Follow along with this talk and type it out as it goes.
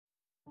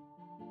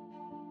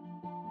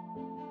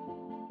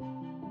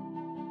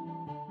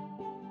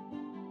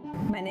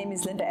My name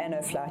is Linda Ann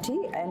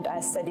O'Flaherty and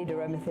I studied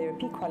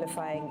aromatherapy,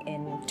 qualifying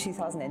in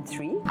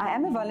 2003. I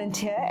am a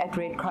volunteer at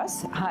Red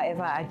Cross,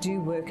 however I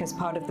do work as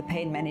part of the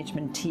pain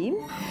management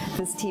team.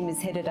 This team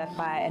is headed up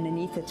by an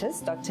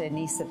anaesthetist, Dr.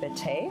 Anissa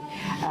Bate.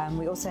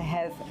 We also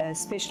have a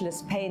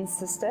specialist pain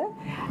sister,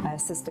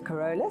 Sister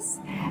Carolus,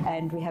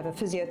 and we have a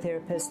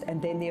physiotherapist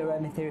and then the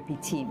aromatherapy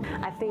team.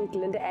 I think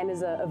Linda Ann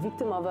is a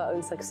victim of her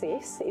own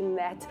success in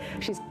that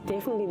she's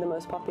definitely the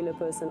most popular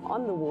person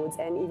on the wards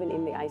and even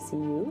in the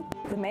ICU.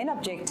 The main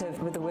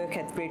objective with the work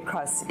at Red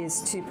Cross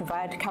is to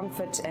provide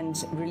comfort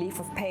and relief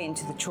of pain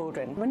to the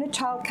children. When a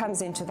child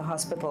comes into the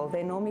hospital,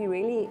 they're normally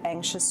really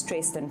anxious,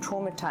 stressed and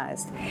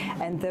traumatized,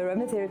 and the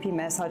aromatherapy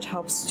massage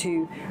helps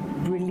to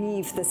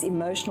relieve this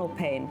emotional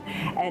pain,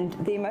 and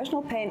the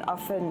emotional pain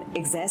often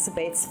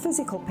exacerbates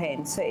physical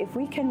pain, so if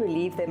we can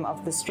relieve them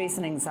of the stress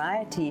and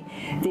anxiety,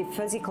 their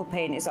physical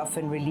pain is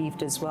often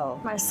relieved as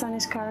well. My son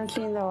is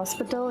currently in the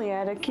hospital. He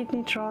had a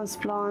kidney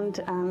transplant,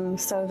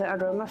 so the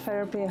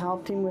aromatherapy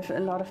helped him with a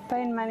lot of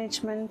pain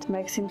management,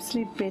 makes him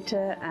sleep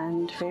better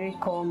and very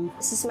calm.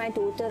 This is my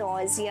daughter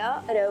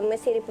Rozia.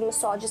 Aromatherapy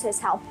massages has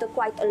helped her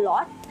quite a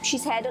lot.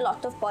 She's had a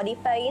lot of body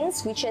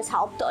pains, which has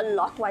helped her a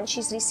lot once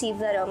she's received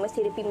the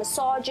aromatherapy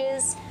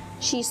massages.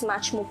 She's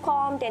much more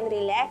calmed and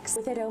relaxed.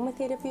 With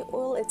aromatherapy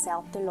oil, it's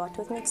helped a lot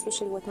with me,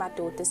 especially with my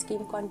daughter's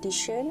skin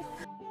condition.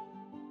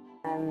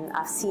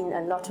 I've seen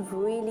a lot of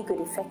really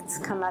good effects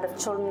come out of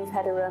children who've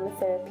had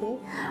aromatherapy,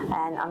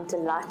 and I'm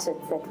delighted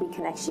that we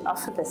can actually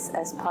offer this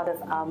as part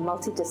of our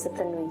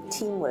multidisciplinary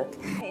teamwork.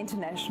 The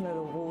International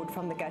Award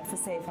from the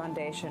Gattefossé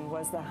Foundation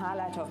was the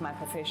highlight of my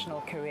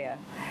professional career.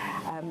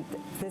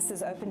 This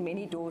has opened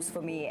many doors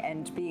for me,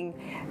 and being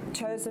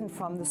chosen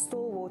from the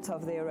stalwarts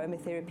of the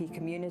aromatherapy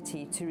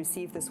community to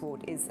receive this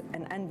award is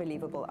an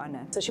unbelievable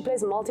honor. So she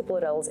plays multiple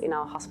roles in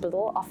our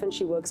hospital. Often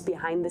she works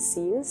behind the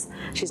scenes.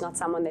 She's not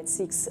someone that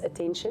seeks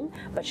attention,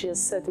 but she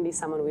is certainly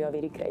someone we are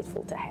very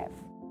grateful to have.